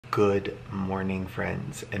Good morning,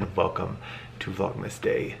 friends, and welcome to Vlogmas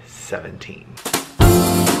Day 17.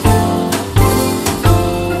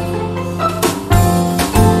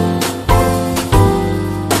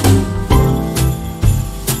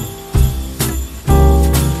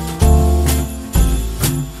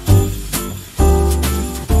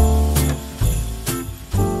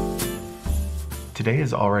 Today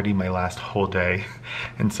is already my last whole day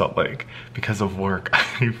in Salt Lake. Because of work,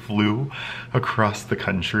 I flew across the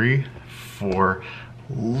country for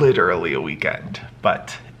literally a weekend.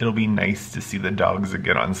 But it'll be nice to see the dogs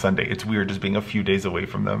again on Sunday. It's weird, just being a few days away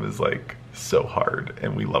from them is like so hard,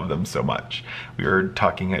 and we love them so much. We were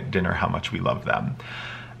talking at dinner how much we love them.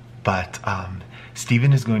 But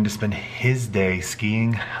Steven is going to spend his day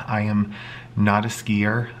skiing. I am not a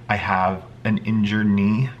skier. I have an injured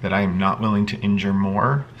knee that I am not willing to injure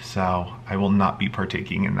more, so I will not be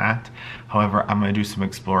partaking in that. However, I'm gonna do some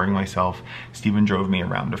exploring myself. Steven drove me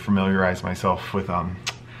around to familiarize myself with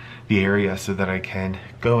the area so that I can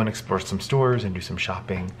go and explore some stores and do some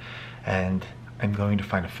shopping. And I'm going to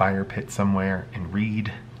find a fire pit somewhere and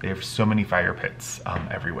read. They have so many fire pits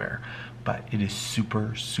everywhere, but it is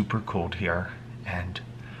super, super cold here, and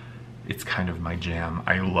it's kind of my jam.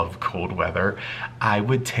 I love cold weather. I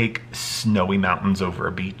would take snowy mountains over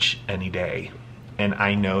a beach any day. And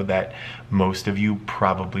I know that most of you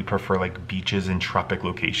probably prefer like beaches in tropic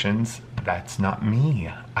locations. That's not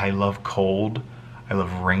me. I love cold. I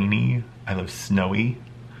love rainy. I love snowy.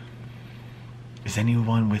 Is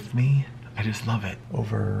anyone with me? I just love it.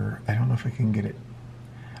 Over, I don't know if I can get it.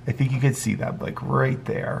 I think you can see that like right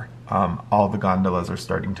there. All the gondolas are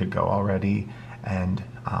starting to go already. And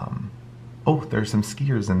oh, there's some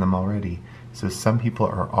skiers in them already. So some people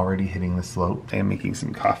are already hitting the slope. I am making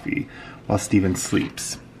some coffee while Steven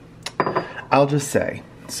sleeps. I'll just say,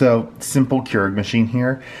 so simple Keurig machine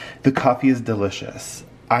here. The coffee is delicious.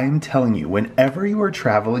 I'm telling you, whenever you are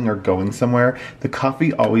traveling or going somewhere, the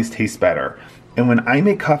coffee always tastes better. And when I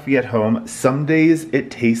make coffee at home, some days it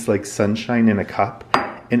tastes like sunshine in a cup,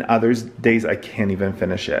 and others days I can't even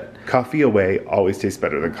finish it. Coffee away always tastes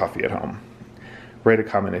better than coffee at home. Write a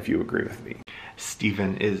comment if you agree with me.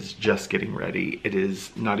 Steven is just getting ready. It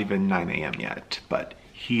is not even 9 a.m. yet, but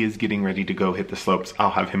he is getting ready to go hit the slopes.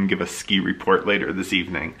 I'll have him give a ski report later this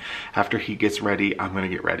evening. After he gets ready, I'm gonna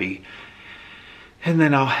get ready, and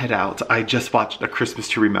then I'll head out. I just watched A Christmas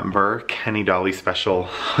to Remember, Kenny Dolly special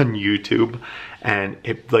on YouTube, and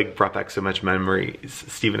it like brought back so much memories.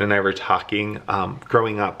 Steven and I were talking.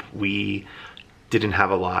 Growing up, we didn't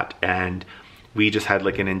have a lot, and we just had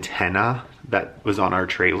like an antenna that was on our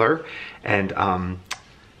trailer, and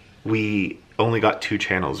we only got 2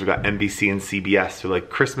 channels. We got NBC and CBS, so like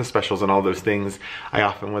Christmas specials and all those things. I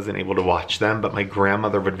often wasn't able to watch them, but my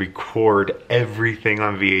grandmother would record everything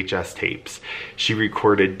on VHS tapes. She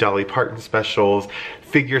recorded Dolly Parton specials,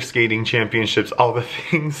 figure skating championships, all the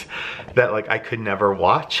things that like I could never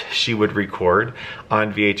watch, she would record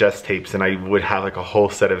on VHS tapes, and I would have like a whole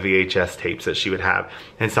set of VHS tapes that she would have.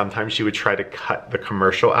 And sometimes she would try to cut the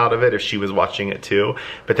commercial out of it if she was watching it too,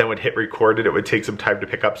 but then would hit record and it would take some time to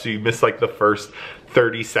pick up, so you miss like the first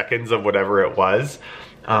 30 seconds of whatever it was.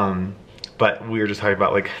 But we were just talking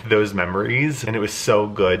about like those memories, and it was so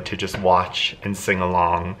good to just watch and sing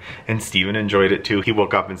along, and Steven enjoyed it too. He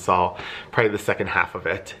woke up and saw probably the second half of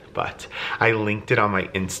it, but I linked it on my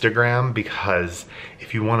Instagram because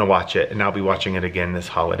if you want to watch it, and I'll be watching it again this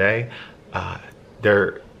holiday,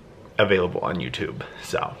 they're available on YouTube.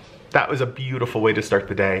 So that was a beautiful way to start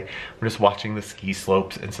the day. I'm just watching the ski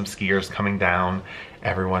slopes and some skiers coming down.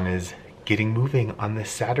 Everyone is getting moving on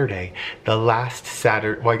this Saturday. The last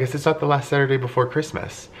Saturday, well, I guess it's not the last Saturday before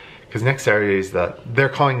Christmas, because next Saturday is they're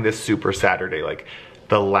calling this Super Saturday, like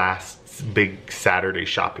the last big Saturday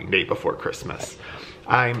shopping day before Christmas.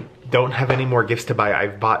 I don't have any more gifts to buy.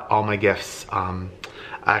 I've bought all my gifts.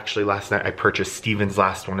 Actually, last night I purchased Steven's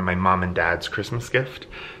last one and my mom and dad's Christmas gift.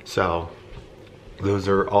 So those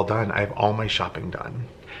are all done. I have all my shopping done,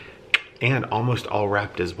 and almost all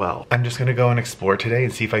wrapped as well. I'm just gonna go and explore today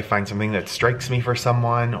and see if I find something that strikes me for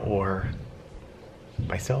someone or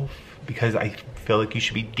myself, because I feel like you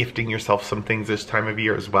should be gifting yourself some things this time of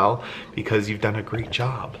year as well, because you've done a great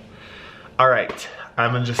job. All right,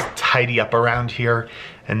 I'm gonna just tidy up around here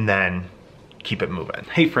and then keep it moving.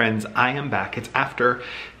 Hey friends, I am back. It's after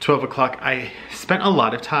 12 o'clock. I spent a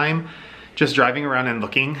lot of time just driving around and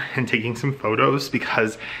looking and taking some photos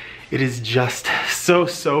because it is just so,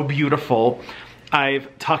 so beautiful.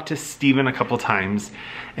 I've talked to Steven a couple times,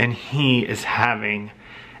 and he is having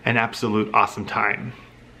an absolute awesome time.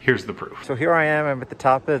 Here's the proof. So here I am, I'm at the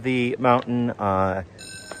top of the mountain.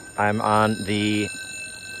 I'm on the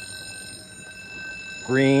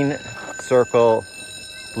green circle,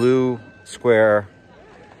 blue square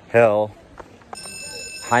hill,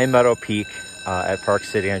 high meadow peak at Park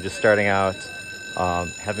City. I'm just starting out,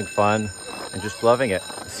 having fun and just loving it.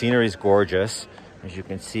 The scenery is gorgeous. As you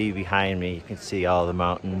can see behind me, you can see all the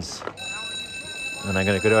mountains. And I'm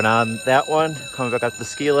gonna go down that one, come back up the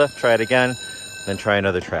ski lift, try it again, then try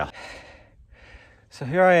another trail. So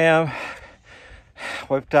here I am,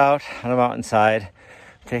 wiped out on a mountainside,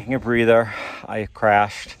 taking a breather. I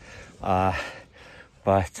crashed, but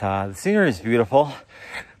the scenery is beautiful,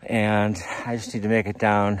 and I just need to make it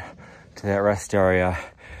down to that rest area.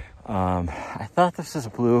 I thought this was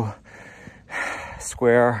a blue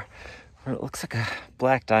square, but it looks like a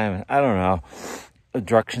black diamond. I don't know. The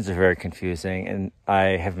directions are very confusing, and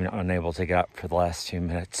I have been unable to get up for the last 2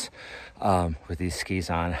 minutes with these skis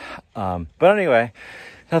on. But anyway,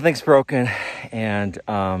 nothing's broken, and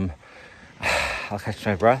I'll catch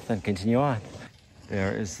my breath and continue on.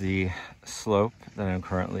 There is the slope that I'm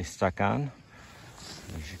currently stuck on.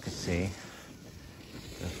 As you can see,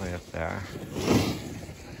 definitely up there.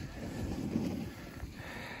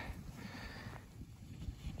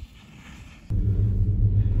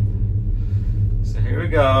 So here we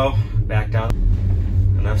go, back down.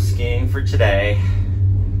 Enough skiing for today.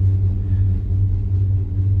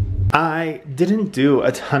 I didn't do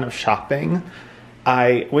a ton of shopping.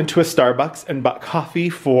 I went to a Starbucks and bought coffee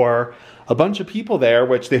for a bunch of people there,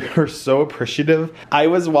 which they were so appreciative. I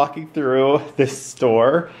was walking through this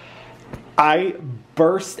store. I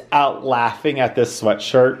burst out laughing at this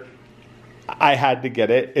sweatshirt. I had to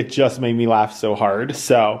get it. It just made me laugh so hard.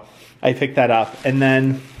 So I picked that up. And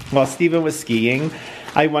then while Steven was skiing,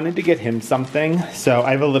 I wanted to get him something. So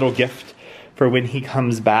I have a little gift for when he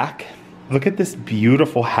comes back. Look at this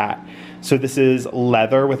beautiful hat. So this is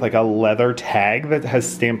leather with like a leather tag that has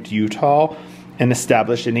stamped Utah and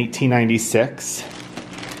established in 1896.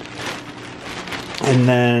 And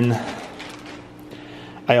then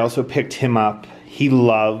I also picked him up. He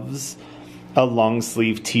loves a long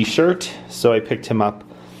sleeve t-shirt. So I picked him up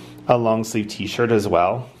a long sleeve t-shirt as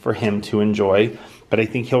well for him to enjoy. But I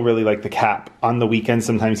think he'll really like the cap. On the weekend,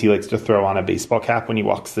 sometimes he likes to throw on a baseball cap when he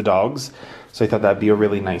walks the dogs. So I thought that'd be a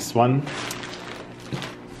really nice one.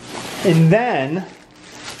 And then,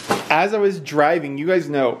 as I was driving, you guys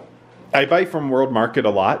know, I buy from World Market a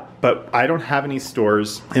lot, but I don't have any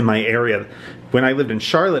stores in my area. When I lived in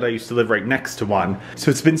Charlotte, I used to live right next to one. So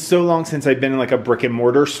it's been so long since I've been in like a brick and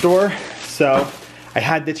mortar store. So I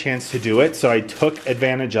had the chance to do it, so I took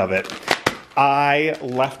advantage of it. I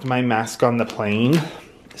left my mask on the plane,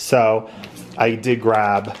 so I did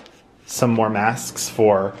grab some more masks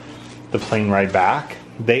for the plane ride back.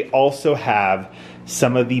 They also have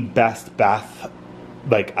some of the Best Bath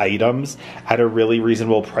like items at a really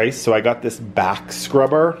reasonable price. So I got this back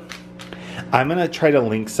scrubber. I'm gonna try to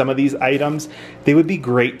link some of these items. They would be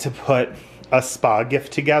great to put a spa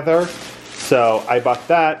gift together. So I bought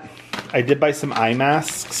that. I did buy some eye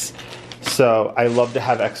masks. So I love to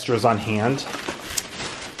have extras on hand.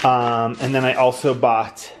 And then I also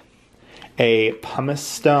bought a pumice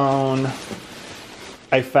stone.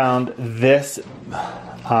 I found this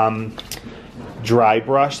dry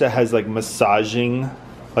brush that has like massaging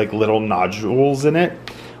like little nodules in it,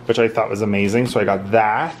 which I thought was amazing. So I got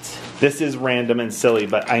that. This is random and silly,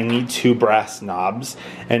 but I need 2 brass knobs,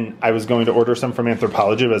 and I was going to order some from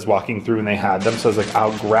Anthropology. I was walking through and they had them, so I was like,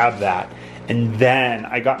 I'll grab that. And then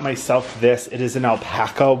I got myself this. It is an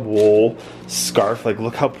alpaca wool scarf. Like,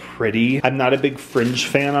 look how pretty. I'm not a big fringe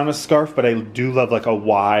fan on a scarf, but I do love like a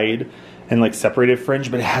wide and like separated fringe,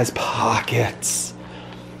 but it has pockets.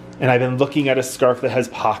 And I've been looking at a scarf that has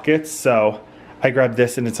pockets, so I grabbed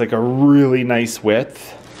this, and it's like a really nice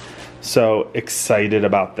width. So excited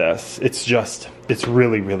about this. It's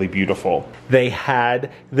really, really beautiful. They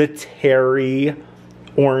had the Terry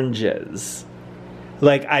oranges.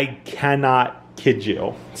 Like, I cannot kid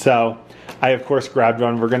you. So I, of course, grabbed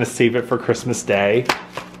one. We're gonna save it for Christmas Day,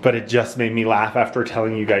 but it just made me laugh after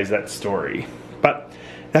telling you guys that story. But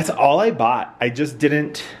that's all I bought. I just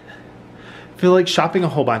didn't feel like shopping a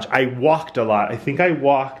whole bunch. I walked a lot. I think I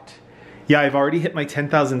walked, yeah, I've already hit my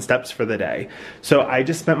 10,000 steps for the day. So I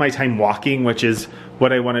just spent my time walking, which is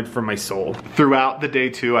what I wanted for my soul. Throughout the day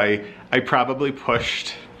too, I probably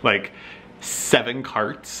pushed like 7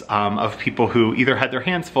 carts of people who either had their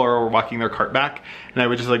hands full or were walking their cart back, and I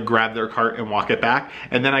would just like grab their cart and walk it back.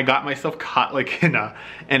 And then I got myself caught like in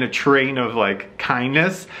a train of like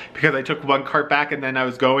kindness, because I took one cart back and then I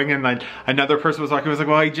was going, and then another person was walking, was like,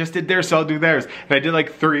 well, I just did theirs, so I'll do theirs. And I did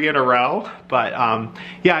like 3 in a row. But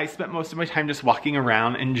yeah, I spent most of my time just walking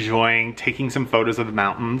around, enjoying, taking some photos of the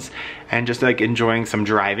mountains, and just like enjoying some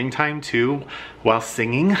driving time too while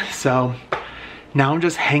singing. So now I'm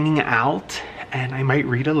just hanging out, and I might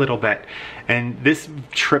read a little bit. And this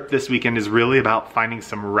trip this weekend is really about finding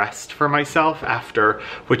some rest for myself after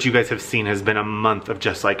what you guys have seen has been a month of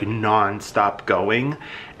just like non-stop going.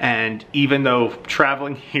 And even though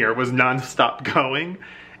traveling here was non-stop going,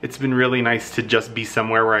 it's been really nice to just be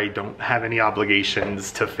somewhere where I don't have any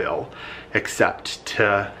obligations to fill, except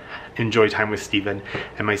to enjoy time with Steven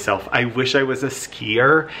and myself. I wish I was a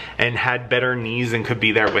skier and had better knees and could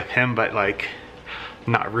be there with him, but like,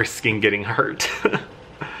 not risking getting hurt.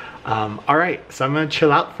 All right, so I'm gonna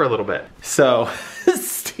chill out for a little bit. So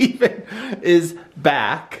Steven is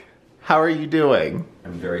back. How are you doing?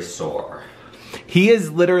 I'm very sore. He has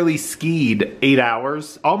literally skied 8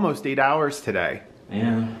 hours, almost 8 hours today.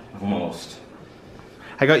 Yeah, almost.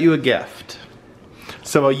 I got you a gift.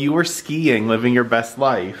 So while you were skiing, living your best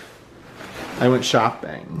life, I went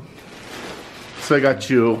shopping. So I got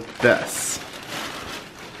you this.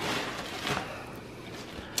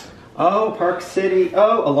 Oh, Park City.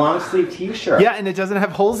 Oh, a long sleeve t-shirt. Yeah, and it doesn't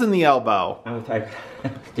have holes in the elbow.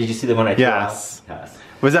 Did you see the one I Yes. Yes.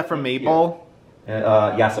 Was that from Mabel?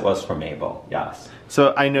 Yes, it was from Mabel. Yes.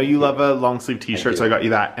 So I know you love a long sleeve t-shirt, so I got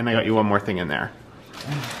you that, and I got you one more thing in there.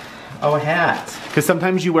 Oh, a hat. Because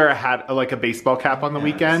sometimes you wear a hat, like a baseball cap on the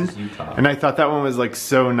weekend, this is Utah. and I thought that one was like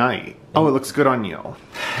so nice. Oh, it looks good on you.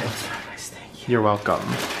 It looks very nice, thank you. You're welcome.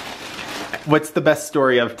 What's the best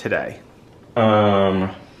story of today?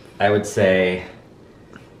 I would say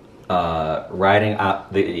riding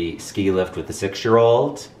up the ski lift with the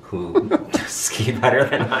 6-year-old who skied better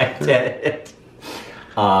than I did.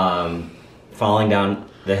 Falling down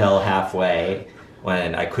the hill halfway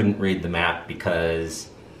when I couldn't read the map because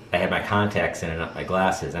I had my contacts in and not my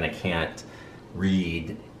glasses, and I can't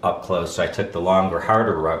read up close, so I took the longer,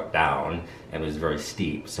 harder route down, and it was very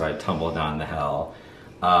steep, so I tumbled down the hill.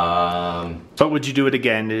 But would you do it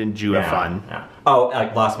again? Did you have fun? Yeah. Oh,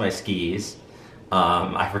 I lost my skis.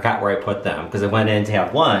 I forgot where I put them because I went in to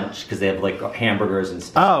have lunch because they have like hamburgers and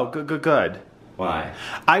stuff. Oh, good. Why?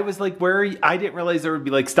 I was like, where are you? I didn't realize there would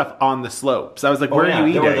be like stuff on the slopes. I was like, where are you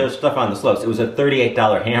eating? There was stuff on the slopes. It was a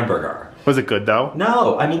 $38 hamburger. Was it good though?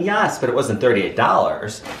 No, I mean, yes, but it wasn't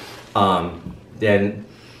 $38. Then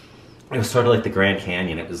it was sort of like the Grand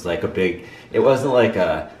Canyon. It was like a big, it wasn't like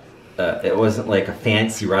a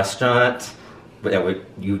fancy restaurant, but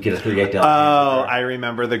you would get a $38 hamburger. Oh, I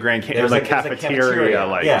remember the Grand Canyon. It was like cafeteria.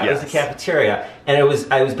 Like, yeah, yes. It was a cafeteria. And I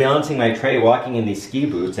was balancing my tray walking in these ski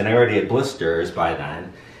boots, and I already had blisters by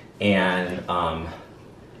then. And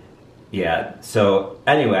yeah, so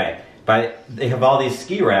anyway, they have all these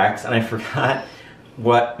ski racks, and I forgot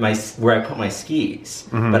where I put my skis,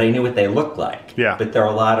 but I knew what they looked like. Yeah. But there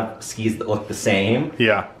are a lot of skis that look the same.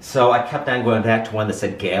 Yeah. So I kept on going back to one that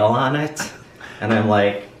said Gale on it, and I'm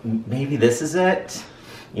like, maybe this is it,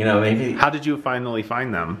 you know, maybe. How did you finally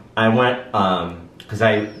find them? I went because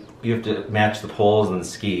you have to match the poles and the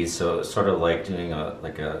skis, so it's sort of like doing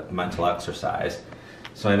a mental exercise.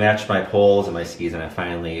 So I matched my poles and my skis, and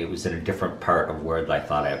it was in a different part of where I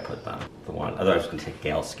thought I had put them. The one, otherwise I was going to take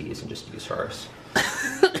Gail's skis and just use hers.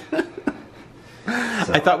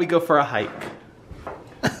 I thought we'd go for a hike.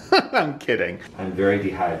 I'm kidding. I'm very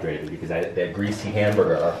dehydrated because that greasy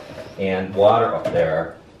hamburger and water up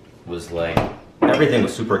there was like, everything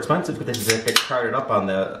was super expensive because it charted up on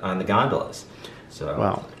the gondolas. So.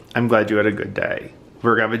 Well, I'm glad you had a good day.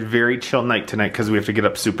 We're gonna have a very chill night tonight because we have to get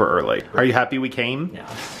up super early. Are you happy we came? Yeah.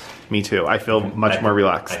 Me too. I feel much more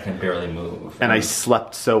relaxed. I can barely move. And I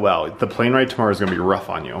slept so well. The plane ride tomorrow is gonna be rough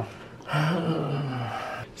on you.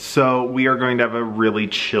 So we are going to have a really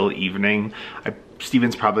chill evening.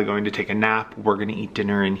 Steven's probably going to take a nap. We're gonna eat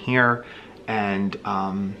dinner in here. And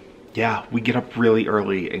yeah, we get up really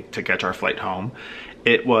early to catch our flight home.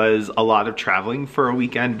 It was a lot of traveling for a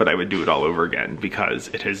weekend, but I would do it all over again because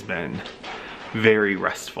it has been very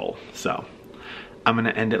restful. So I'm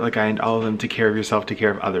gonna end it like I end all of them. Take care of yourself, take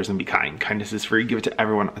care of others, and be kind. Kindness is free, give it to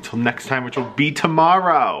everyone. Until next time, which will be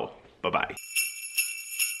tomorrow. Bye-bye.